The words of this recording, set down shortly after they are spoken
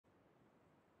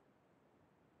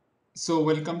So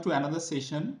welcome to another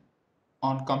session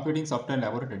on computing software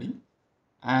laboratory.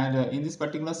 And in this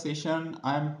particular session,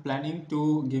 I am planning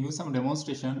to give you some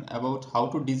demonstration about how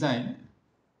to design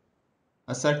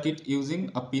a circuit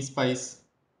using a PSPICE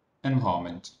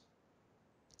environment.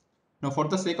 Now, for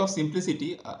the sake of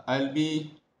simplicity, I'll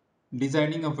be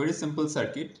designing a very simple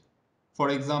circuit. For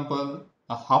example,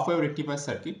 a half-wave rectifier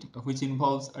circuit, which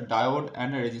involves a diode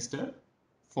and a resistor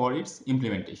for its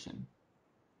implementation.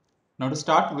 Now, to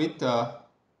start with,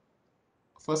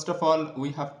 first of all, we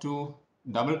have to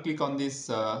double click on this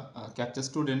capture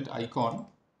student icon,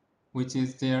 which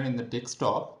is there in the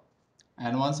desktop.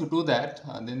 And once you do that,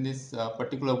 then this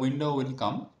particular window will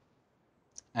come,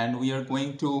 and we are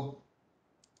going to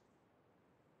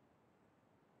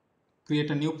create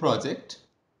a new project.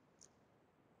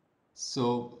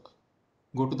 So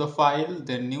go to the file,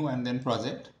 then new, and then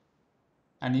project,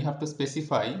 and you have to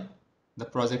specify the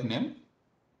project name.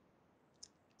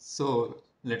 So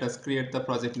let us create the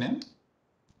project name,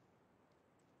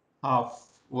 half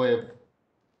wave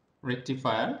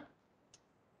rectifier,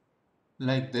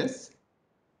 like this.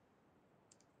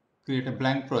 Create a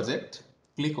blank project,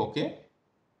 click OK.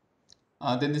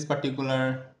 Then this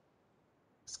particular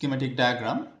schematic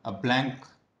diagram, a blank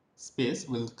space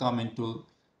will come into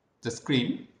the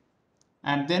screen,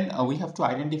 and then we have to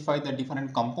identify the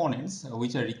different components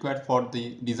which are required for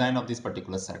the design of this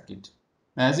particular circuit.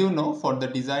 As you know, for the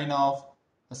design of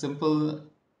a simple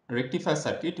rectifier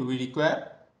circuit, we require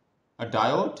a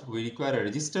diode, we require a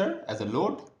resistor as a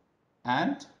load,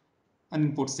 and an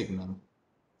input signal.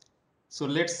 So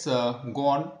let's go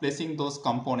on placing those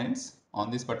components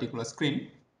on this particular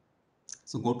screen.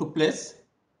 So go to place,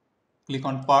 click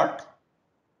on part,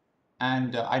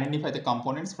 and identify the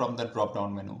components from the drop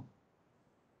down menu.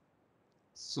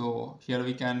 So here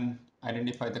we can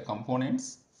identify the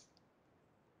components.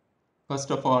 First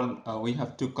of all, we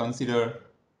have to consider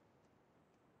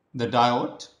the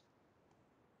diode,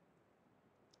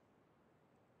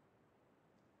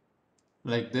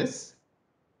 like this.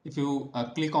 If you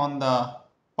click on the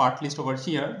part list over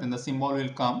here, then the symbol will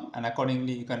come, and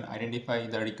accordingly you can identify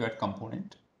the required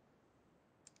component.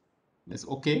 Let's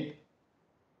OK.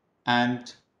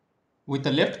 And with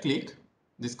the left click,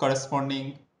 this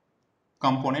corresponding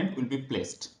component will be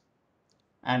placed,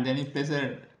 and then you place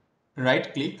a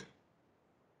right click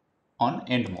on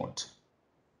end mode.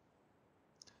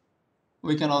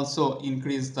 We can also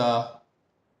increase the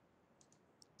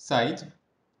size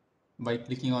by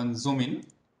clicking on zoom in,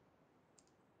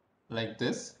 like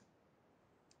this,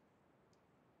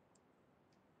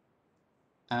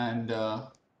 and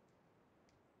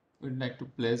we'd like to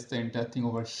place the entire thing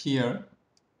over here.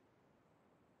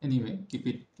 Anyway, keep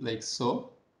it like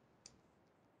so.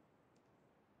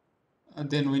 And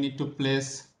then we need to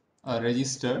place a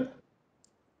resistor.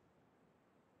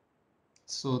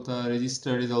 So the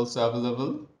resistor is also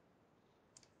available.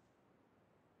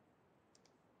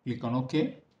 Click on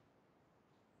OK.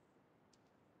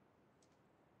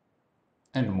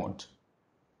 End mode.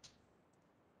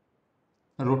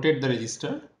 Rotate the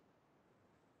resistor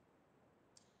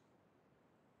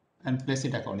and place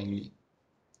it accordingly.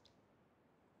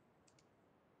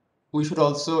 We should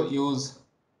also use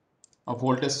a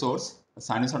voltage source, a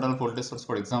sinusoidal voltage source,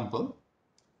 for example,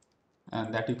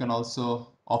 and that you can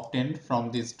also obtain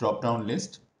from this drop down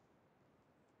list.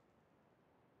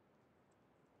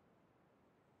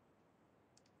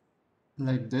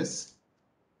 Like this,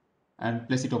 and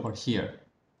place it over here,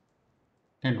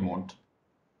 end mode.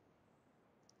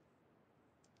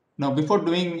 Now before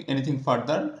doing anything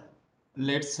further,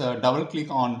 let's double click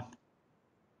on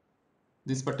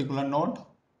this particular node.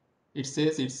 It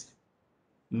says it's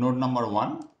node number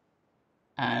 1,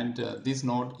 and this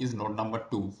node is node number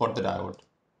 2 for the diode.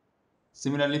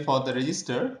 Similarly, for the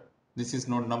resistor, this is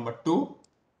node number 2,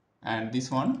 and this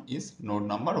one is node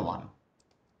number 1.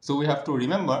 So we have to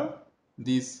remember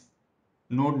this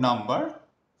node number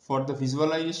for the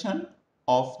visualization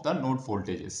of the node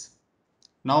voltages.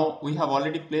 Now we have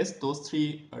already placed those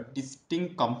three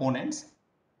distinct components.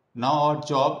 Now our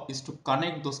job is to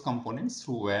connect those components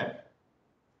through wire.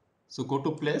 So go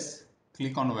to place,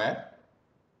 click on wire,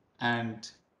 and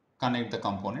connect the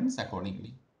components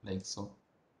accordingly, like so.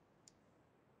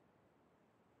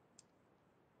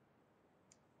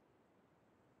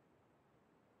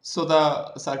 So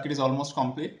the circuit is almost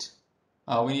complete.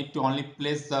 We need to only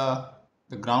place the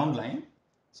ground line.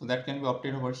 So that can be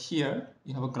obtained over here.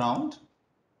 You have a ground.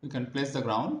 You can place the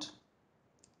ground.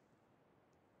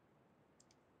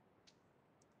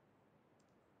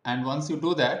 And once you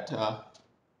do that,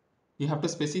 you have to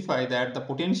specify that the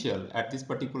potential at this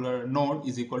particular node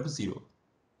is equal to 0.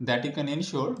 That you can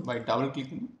ensure by double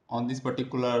clicking on this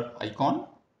particular icon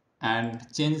and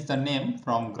change the name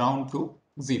from ground to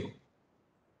 0.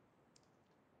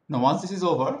 Now once this is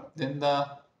over, then the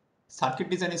circuit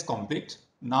design is complete.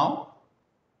 Now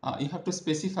you have to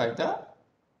specify the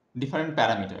different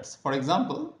parameters. For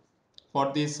example,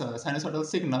 for this sinusoidal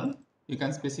signal, you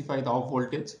can specify the off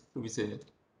voltage to be say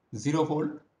 0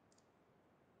 volt.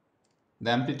 The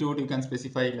amplitude you can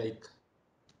specify like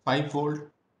 5 volt,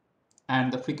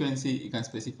 and the frequency you can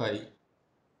specify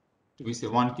to be say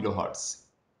 1 kilohertz.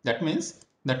 That means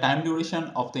the time duration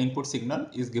of the input signal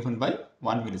is given by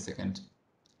 1 millisecond,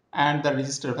 and the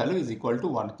resistor value is equal to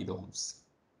 1 kilo ohms.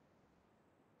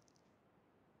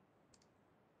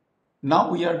 Now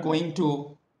we are going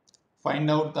to find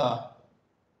out the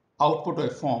output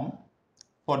waveform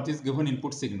for this given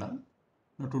input signal.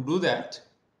 Now to do that,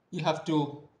 you have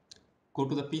to go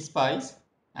to the PSPICE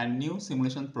and new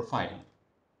simulation profile.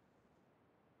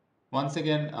 Once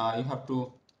again, you have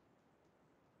to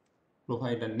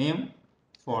provide a name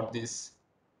for this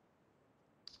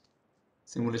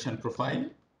simulation profile.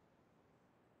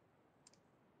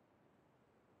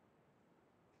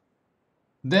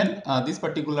 Then this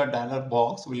particular dialog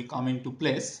box will come into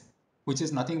place, which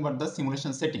is nothing but the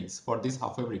simulation settings for this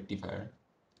half wave rectifier.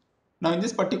 Now in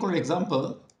this particular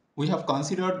example, we have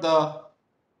considered the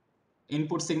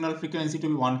input signal frequency to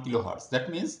be 1 kilohertz. That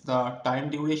means the time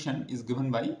duration is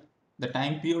given by, the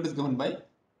time period is given by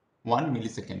 1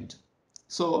 millisecond.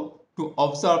 So to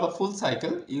observe a full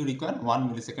cycle, you require 1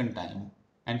 millisecond time.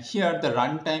 And here the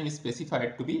run time is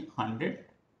specified to be 100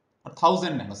 or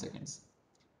 1000 nanoseconds.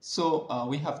 So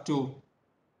we have to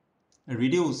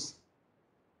reduce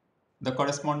the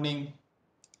corresponding,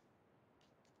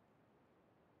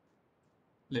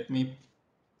 let me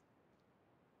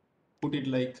put it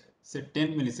like say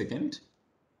 10 millisecond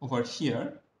over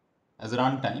here as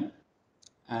runtime,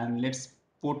 and let's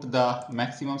put the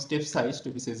maximum step size to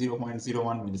be say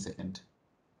 0.01 millisecond,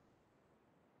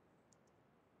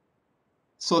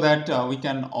 so that we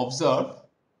can observe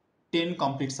 10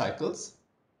 complete cycles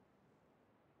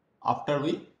after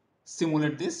we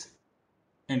simulate this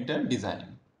entire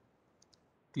design.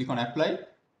 Click on apply,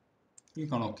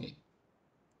 click on OK.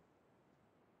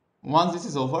 Once this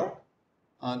is over,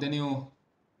 then you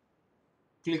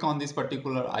click on this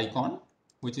particular icon,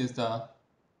 which is the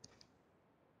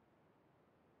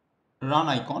run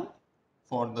icon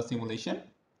for the simulation,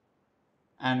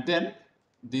 and then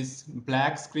this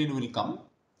black screen will come,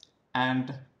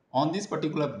 and on this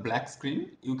particular black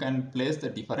screen you can place the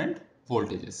different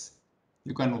voltages.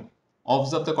 You can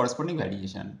observe the corresponding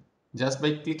variation just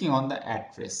by clicking on the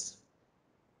add trace.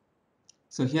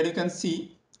 So here you can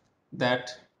see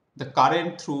that the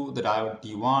current through the diode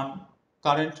D1,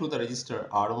 current through the resistor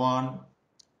R1,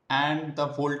 and the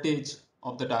voltage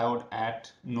of the diode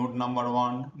at node number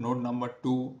 1, node number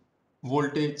 2,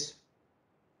 voltage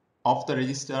of the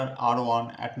resistor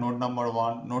R1 at node number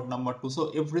 1, node number 2. So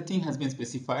everything has been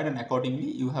specified, and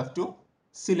accordingly you have to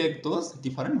select those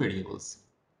different variables.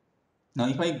 Now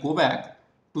if I go back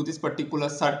to this particular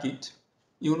circuit,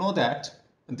 you know that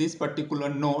this particular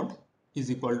node is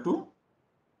equal to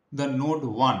the node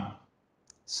 1.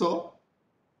 So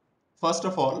first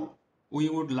of all, we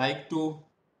would like to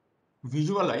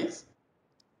visualize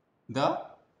the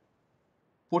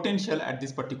potential at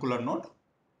this particular node,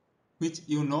 which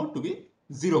you know to be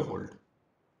 0 volt.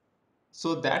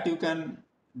 So that you can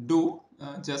do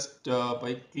just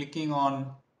by clicking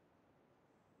on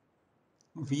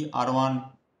VR1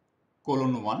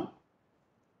 colon 1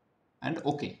 and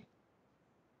OK.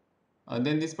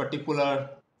 Then this particular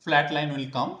flat line will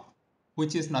come,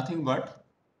 which is nothing but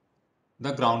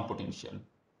the ground potential.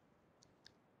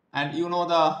 And you know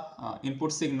the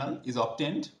input signal is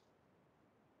obtained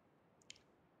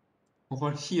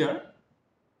over here,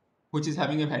 which is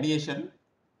having a variation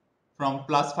from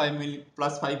plus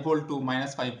 5 volt to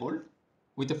minus 5 volt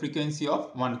with a frequency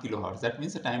of 1 kilohertz. That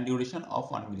means a time duration of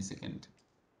 1 millisecond.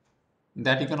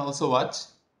 That you can also watch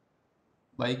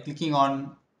by clicking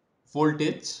on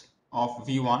voltage of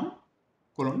V1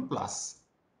 colon plus.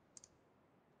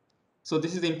 So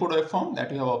this is the input waveform that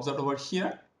we have observed over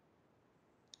here.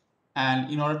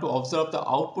 And in order to observe the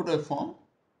output waveform,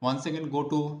 once again go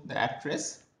to the add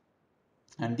trace,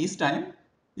 and this time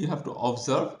you have to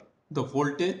observe the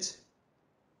voltage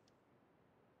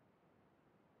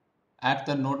at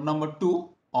the node number 2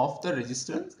 of the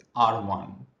resistance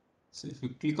R1. So if you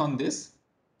click on this,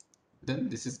 then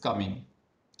this is coming.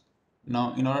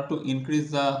 Now in order to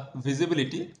increase the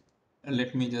visibility,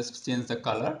 let me just change the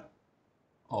color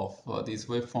of this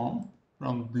waveform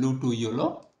from blue to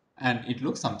yellow, and it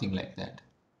looks something like that.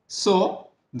 So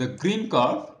the green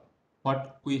curve,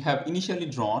 what we have initially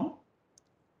drawn,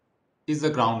 is the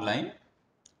ground line,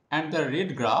 and the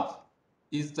red graph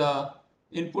is the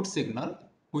input signal,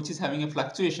 which is having a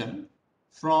fluctuation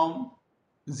from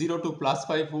 0 to plus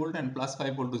 5 volt and plus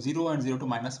 5 volt to 0 and 0 to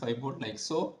minus 5 volt, like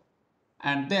so.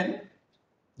 And then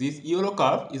this yellow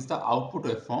curve is the output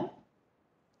waveform,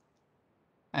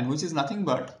 and which is nothing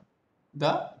but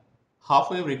the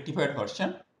half-wave rectified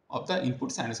version of the input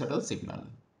sinusoidal signal.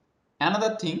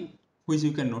 Another thing which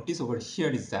you can notice over here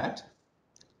is that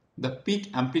the peak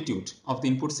amplitude of the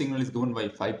input signal is given by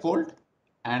 5 volt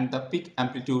and the peak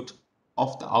amplitude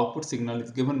of the output signal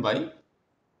is given by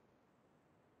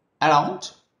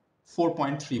around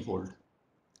 4.3 volt,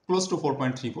 close to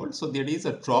 4.3 volt. So there is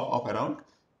a drop of around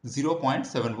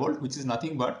 0.7 volt, which is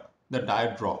nothing but the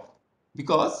diode drop,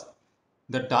 because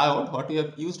the diode what we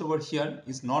have used over here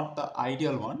is not the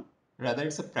ideal one, rather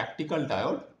it's a practical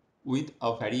diode with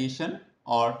a variation,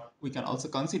 or we can also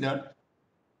consider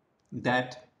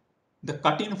that the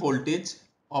cut-in voltage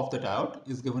of the diode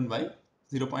is given by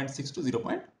 0.6 to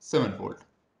 0.7 volt.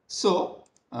 So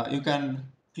you can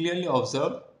clearly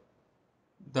observe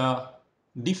the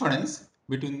difference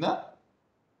between the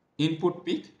input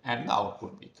peak and the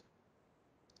output peak.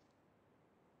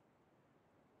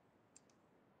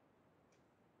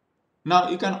 Now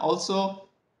you can also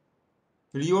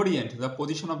reorient the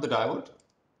position of the diode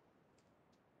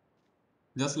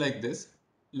just like this.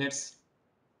 Let's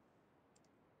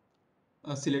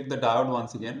select the diode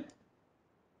once again,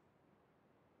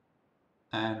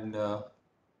 and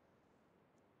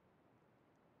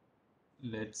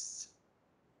let's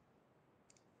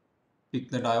pick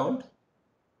the diode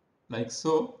like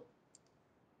so,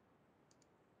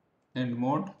 end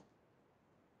mode,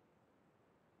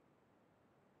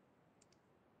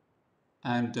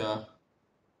 and do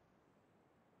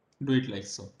it like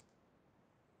so.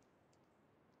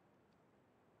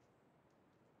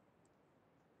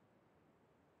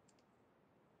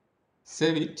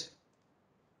 Save it,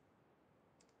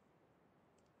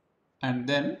 and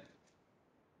then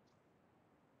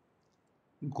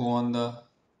go on the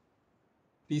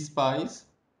PSPICE,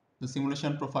 the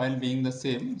simulation profile being the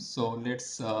same. So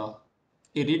let's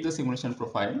edit the simulation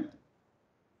profile.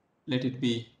 Let it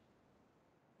be,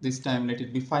 this time let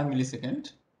it be 5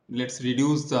 millisecond. Let's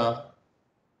reduce the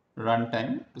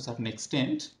runtime to certain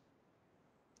extent,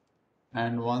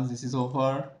 and once this is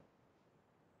over,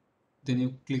 then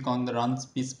you click on the run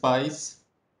PSPICE.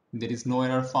 There is no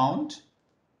error found,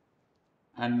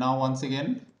 and now once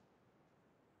again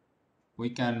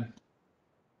we can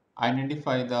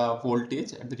identify the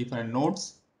voltage at the different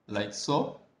nodes like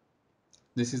so.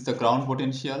 This is the ground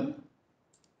potential.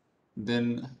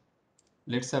 Then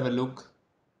let's have a look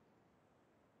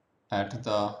at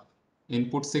the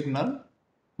input signal,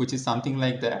 which is something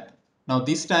like that. Now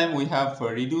this time we have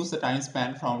reduced the time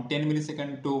span from 10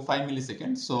 millisecond to 5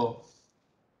 milliseconds. So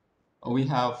we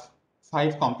have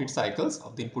 5 complete cycles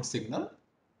of the input signal,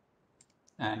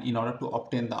 and in order to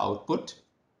obtain the output,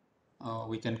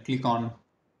 we can click on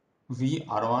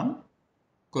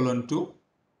VR1:2,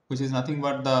 which is nothing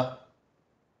but the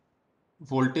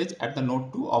voltage at the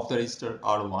node 2 of the resistor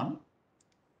R1,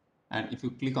 and if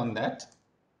you click on that,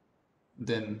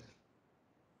 then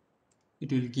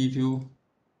it will give you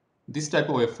this type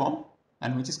of waveform,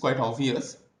 and which is quite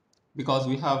obvious because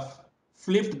we have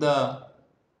flipped the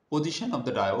position of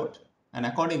the diode, and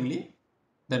accordingly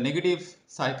the negative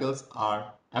cycles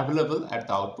are available at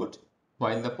the output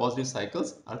while the positive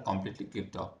cycles are completely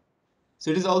clipped off.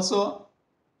 So it is also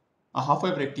a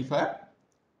half-wave rectifier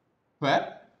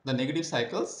where the negative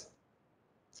cycles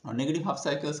or negative half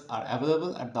cycles are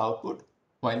available at the output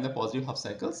while the positive half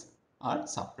cycles are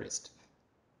suppressed.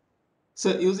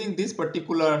 So using this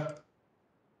particular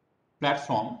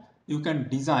platform, you can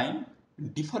design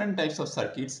different types of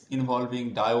circuits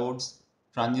involving diodes,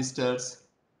 transistors,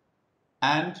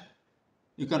 and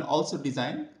you can also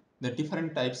design the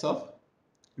different types of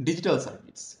digital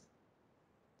circuits.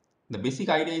 The basic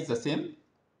idea is the same.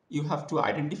 You have to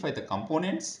identify the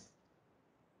components,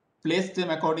 place them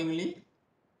accordingly,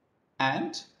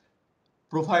 and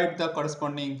provide the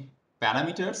corresponding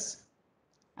parameters.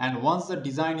 And once the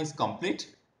design is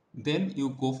complete, then you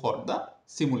go for the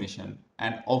simulation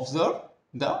and observe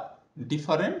the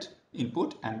different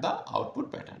input and the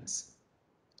output patterns.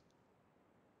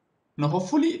 Now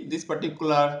hopefully this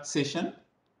particular session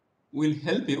will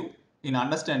help you in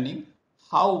understanding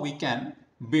how we can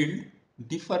build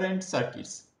different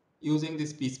circuits using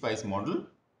this PSPICE model,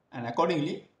 and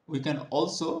accordingly we can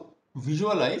also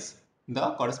visualize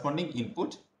the corresponding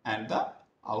input and the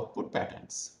output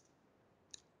patterns.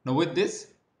 Now with this,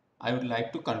 I would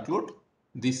like to conclude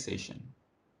this session.